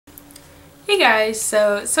Hey guys,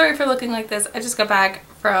 so sorry for looking like this. I just got back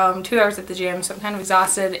from 2 hours at the gym, so I'm kind of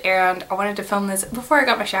exhausted, and I wanted to film this before I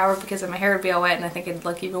got my shower because my hair would be all wet and I think it'd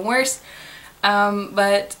look even worse.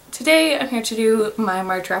 But today I'm here to do my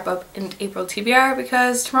March wrap up and April TBR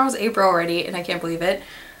because tomorrow's April already and I can't believe it.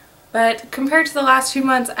 But compared to the last few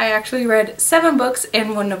months, I actually read 7 books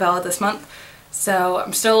and 1 novella this month. So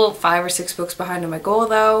I'm still 5 or 6 books behind on my goal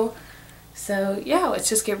though. So yeah, let's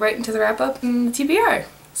just get right into the wrap up and the TBR.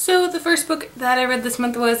 So the first book that I read this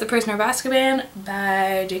month was The Prisoner of Azkaban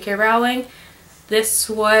by J.K. Rowling. This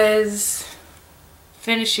was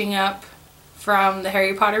finishing up from the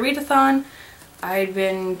Harry Potter readathon. I'd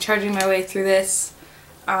been charging my way through this,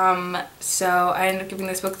 so I ended up giving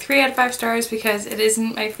this book 3 out of 5 stars because it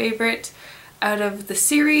isn't my favorite out of the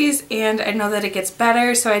series, and I know that it gets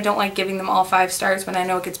better, so I don't like giving them all 5 stars when I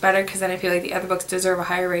know it gets better because then I feel like the other books deserve a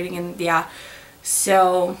higher rating, and yeah.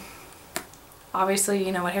 So obviously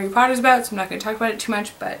you know what Harry Potter's about, so I'm not going to talk about it too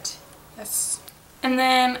much, but yes. And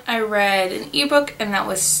then I read an ebook, and that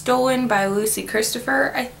was Stolen by Lucy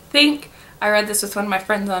Christopher. I think I read this with one of my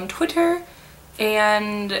friends on Twitter,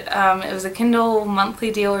 and it was a Kindle monthly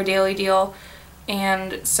deal or daily deal,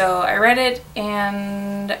 and so I read it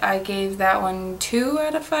and I gave that one 2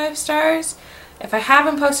 out of 5 stars. If I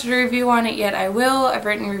haven't posted a review on it yet, I will. I've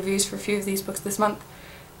written reviews for a few of these books this month,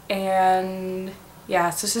 and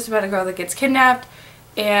yeah, so it's just about a girl that gets kidnapped,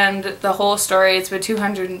 and the whole story, it's about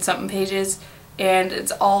 200 and something pages, and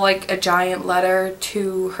it's all like a giant letter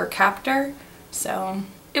to her captor. So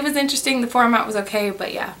it was interesting, the format was okay,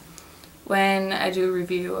 but yeah, when I do a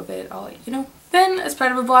review of it, I'll let you know. Then, as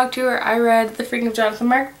part of a blog tour, I read The Freaking of Jonathan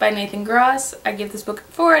Mark by Nathan Gross. I gave this book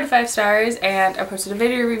 4 out of 5 stars, and I posted a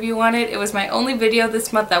video review on it. It was my only video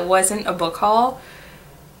this month that wasn't a book haul,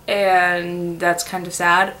 and that's kind of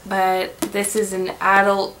sad, but this is an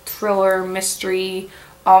adult thriller mystery,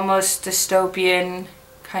 almost dystopian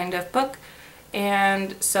kind of book,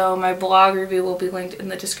 and so my blog review will be linked in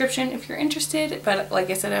the description if you're interested. But like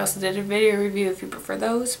I said, I also did a video review if you prefer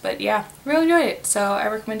those. But yeah, really enjoyed it, so I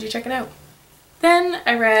recommend you check it out. Then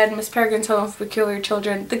I read Miss Peregrine's Home for Peculiar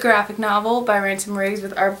Children, the graphic novel by Ransom Riggs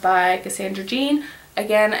with art by Cassandra Jean.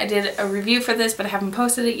 Again, I did a review for this, but I haven't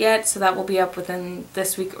posted it yet, so that will be up within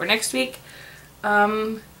this week or next week.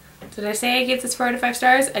 Did I say I gave this 4 out of 5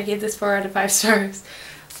 stars? I gave this 4 out of 5 stars.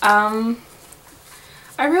 I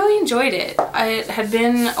really enjoyed it. It had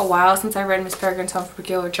been a while since I read Miss Peregrine's Home for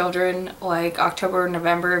Peculiar Children, like October or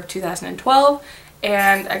November of 2012,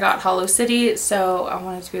 and I got Hollow City, so I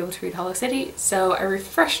wanted to be able to read Hollow City, so I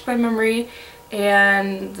refreshed my memory,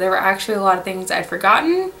 and there were actually a lot of things I'd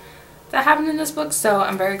forgotten that happened in this book, so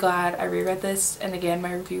I'm very glad I reread this, and again,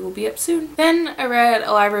 my review will be up soon. Then I read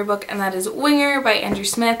a library book, and that is Winger by Andrew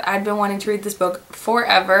Smith. I'd been wanting to read this book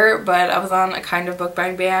forever, but I was on a kind of book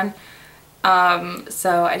buying ban,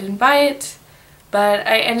 so I didn't buy it, but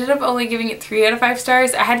I ended up only giving it 3 out of 5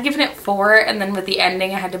 stars. I had given it 4, and then with the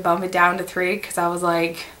ending I had to bump it down to 3 because I was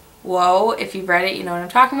like, whoa, if you've read it you know what I'm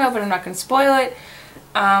talking about, but I'm not going to spoil it.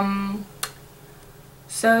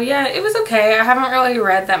 So yeah, it was okay. I haven't really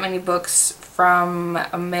read that many books from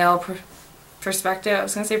a male perspective. I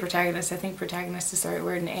was going to say protagonist. I think protagonist is the right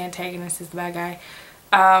word, and antagonist is the bad guy.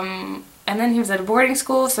 And then he was at a boarding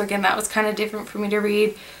school, so again that was kind of different for me to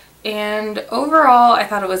read. And overall I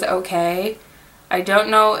thought it was okay. I don't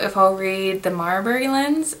know if I'll read The Marbury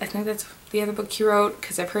Lens. I think that's the other book he wrote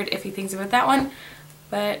because I've heard iffy things about that one.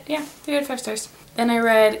 But yeah, 3 out of 5 stars. Then I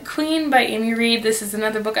read Queen by Amy Reed. This is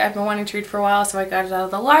another book I've been wanting to read for a while, so I got it out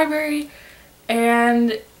of the library,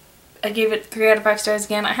 and I gave it 3 out of 5 stars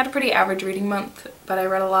again. I had a pretty average reading month, but I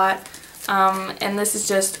read a lot. And this is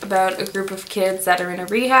just about a group of kids that are in a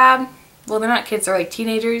rehab. Well, they're not kids, they're like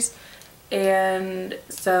teenagers. And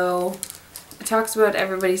so it talks about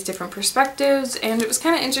everybody's different perspectives, and it was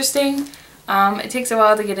kind of interesting. It takes a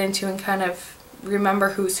while to get into and kind of remember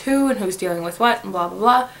who's who and who's dealing with what and blah blah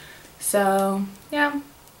blah. So yeah,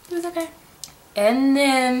 it was okay. And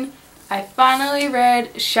then I finally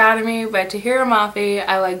read Shatter Me by Tahira Mafi.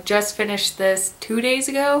 I like just finished this 2 days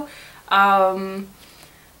ago.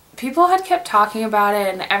 People had kept talking about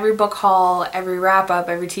it, and every book haul, every wrap up,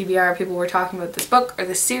 every TBR, people were talking about this book or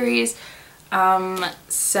this series.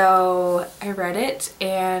 So I read it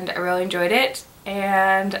and I really enjoyed it,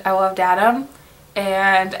 and I loved Adam,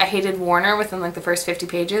 and I hated Warner within like the first 50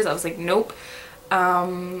 pages. I was like, nope.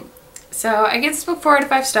 So I give this book 4 out of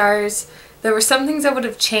 5 stars. There were some things I would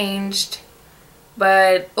have changed,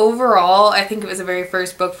 but overall I think it was the very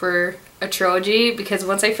first book for a trilogy, because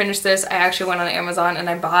once I finished this I actually went on Amazon and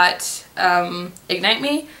I bought Ignite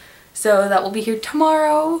Me, so that will be here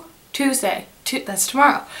tomorrow, Tuesday. That's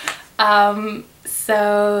tomorrow.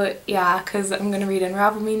 So yeah, because I'm gonna read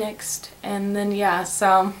Unravel Me next, and then yeah,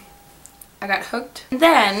 so I got hooked.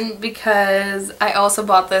 Then, because I also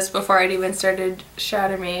bought this before I'd even started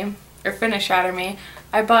Shatter Me, or finished Shatter Me,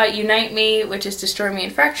 I bought Unite Me, which is Destroy Me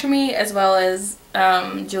and Fracture Me, as well as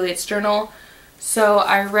Juliet's Journal. So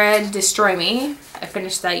I read Destroy Me. I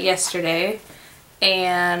finished that yesterday,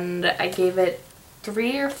 and I gave it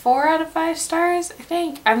 3 or 4 out of 5 stars, I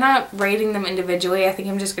think. I'm not rating them individually. I think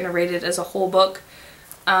I'm just going to rate it as a whole book.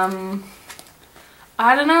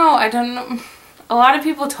 I don't know. A lot of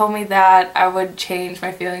people told me that I would change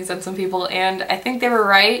my feelings on some people, and I think they were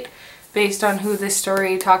right based on who this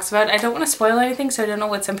story talks about. I don't want to spoil anything, so I don't know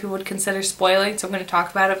what some people would consider spoiling, so I'm going to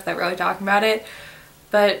talk about it without really talking about it.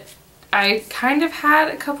 But I kind of had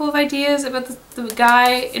a couple of ideas about the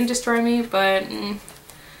guy in Destroy Me, but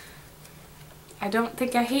I don't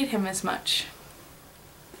think I hate him as much.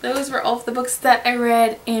 Those were all of the books that I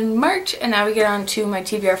read in March, and now we get on to my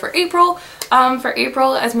TBR for April. For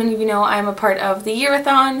April, as many of you know, I'm a part of the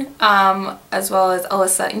Yearathon, as well as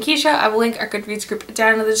Alyssa and Keisha. I will link our Goodreads group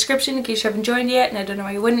down in the description in case you haven't joined yet, and I don't know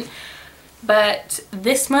why you wouldn't. But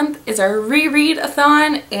this month is our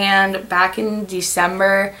reread-a-thon, and back in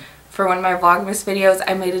December, for one of my Vlogmas videos,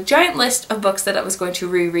 I made a giant list of books that I was going to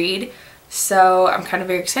reread. So I'm kind of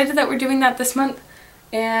very excited that we're doing that this month,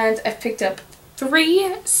 and I've picked up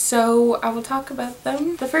 3, so I will talk about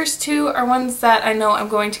them. The first 2 are ones that I know I'm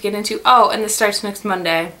going to get into. Oh, and this starts next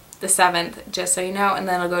Monday, the 7th, just so you know, and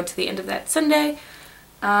then I'll go to the end of that Sunday.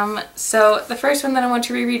 So the first one that I want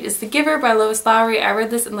to reread is The Giver by Lois Lowry. I read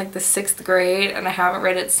this in like the 6th grade, and I haven't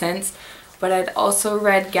read it since, but I'd also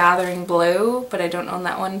read Gathering Blue, but I don't own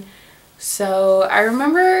that one. So I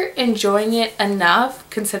remember enjoying it enough,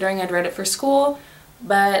 considering I'd read it for school,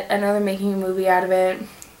 but I know they're making a movie out of it,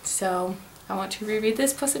 so I want to reread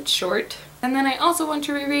this, plus it's short. And then I also want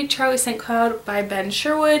to reread Charlie St. Cloud by Ben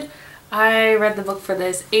Sherwood. I read the book for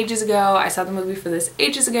this ages ago, I saw the movie for this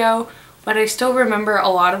ages ago, but I still remember a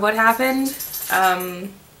lot of what happened.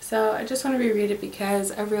 So I just want to reread it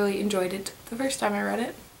because I really enjoyed it the first time I read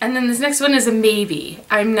it. And then this next one is a maybe.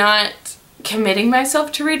 I'm not committing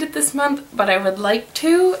myself to read it this month, but I would like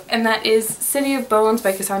to, and that is City of Bones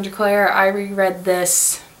by Cassandra Clare. I reread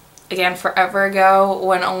this again forever ago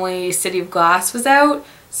when only City of Glass was out,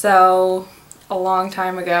 so a long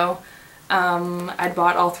time ago. I'd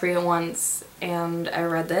bought all 3 at once and I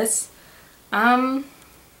read this. I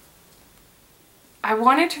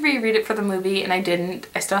wanted to reread it for the movie and I didn't.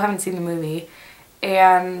 I still haven't seen the movie,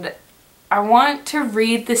 and I want to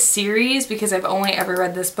read the series because I've only ever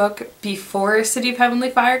read this book before City of Heavenly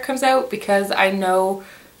Fire comes out, because I know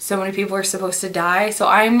so many people are supposed to die, so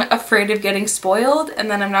I'm afraid of getting spoiled, and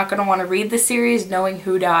then I'm not going to want to read the series knowing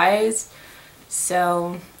who dies.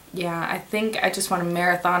 So yeah, I think I just want to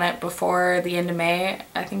marathon it before the end of May.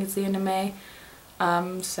 I think it's the end of May.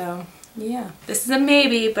 So yeah, this is a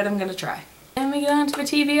maybe, but I'm going to try. And we get on to the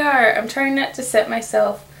TBR. I'm trying not to set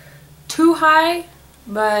myself too high,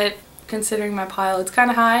 but considering my pile, it's kind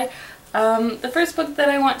of high. The first book that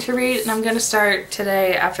I want to read, and I'm going to start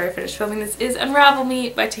today after I finish filming this, is Unravel Me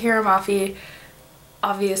by Tahereh Mafi.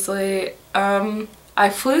 Obviously, I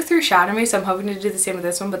flew through Shatter Me, so I'm hoping to do the same with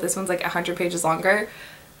this one, but this one's like 100 pages longer.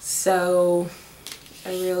 So I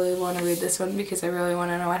really want to read this one because I really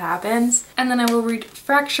want to know what happens. And then I will read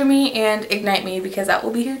Fracture Me and Ignite Me because that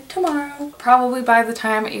will be here tomorrow. Probably by the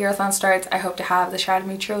time Yearathon starts, I hope to have the Shatter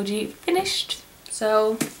Me trilogy finished.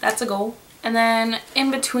 So that's a goal. And then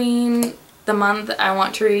in between the month, I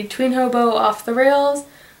want to read Twin Hobo Off the Rails,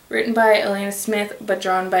 written by Elena Smith but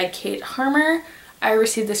drawn by Kate Harmer. I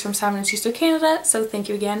received this from Simon & Schuster Canada, so thank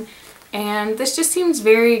you again. And this just seems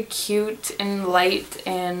very cute and light,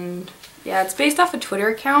 and yeah, it's based off a Twitter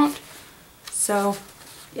account. So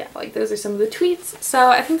yeah, like those are some of the tweets. So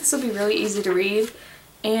I think this will be really easy to read,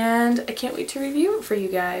 and I can't wait to review it for you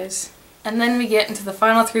guys. And then we get into the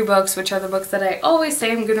final 3 books, which are the books that I always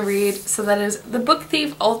say I'm going to read. So that is The Book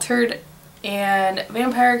Thief, Altered, and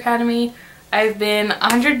Vampire Academy. I've been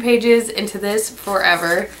 100 pages into this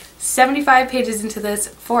forever, 75 pages into this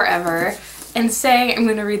forever, and saying I'm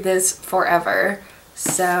going to read this forever.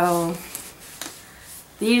 So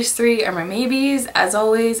these 3 are my maybes, as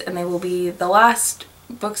always, and they will be the last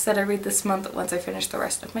books that I read this month once I finish the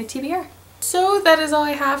rest of my TBR. So that is all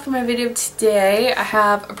I have for my video today. I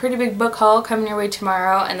have a pretty big book haul coming your way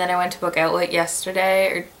tomorrow, and then I went to Book Outlet yesterday,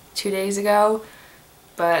 or 2 days ago,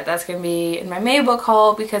 but that's going to be in my May book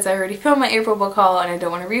haul because I already filmed my April book haul and I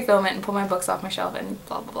don't want to refilm it and pull my books off my shelf and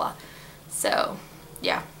blah blah blah. So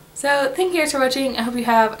yeah. So thank you guys for watching. I hope you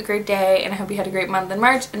have a great day, and I hope you had a great month in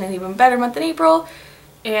March and an even better month in April,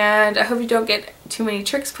 and I hope you don't get too many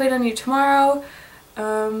tricks played on you tomorrow.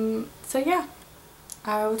 So yeah,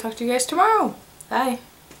 I will talk to you guys tomorrow. Bye.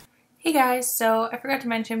 Hey guys, so I forgot to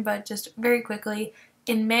mention, but just very quickly,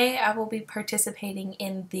 in May I will be participating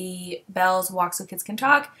in the Bells Walk So Kids Can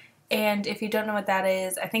Talk, and if you don't know what that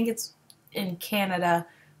is, I think it's in Canada,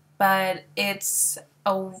 but it's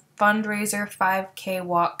a fundraiser 5K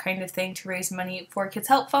walk kind of thing to raise money for Kids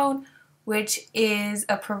Help Phone, which is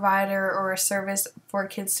a provider or a service for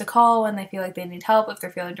kids to call when they feel like they need help, if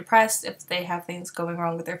they're feeling depressed, if they have things going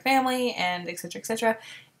wrong with their family, and etc. etc.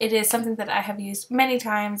 It is something that I have used many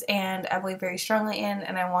times and I believe very strongly in,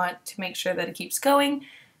 and I want to make sure that it keeps going.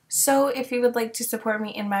 So if you would like to support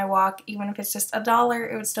me in my walk, even if it's just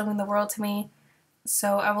 $1, it would still mean the world to me.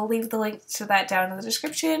 So I will leave the link to that down in the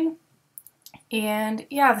description. And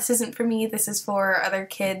yeah, this isn't for me, this is for other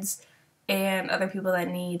kids and other people that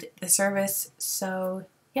need the service. So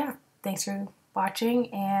yeah, thanks for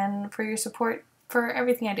watching and for your support for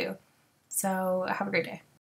everything I do. So have a great day.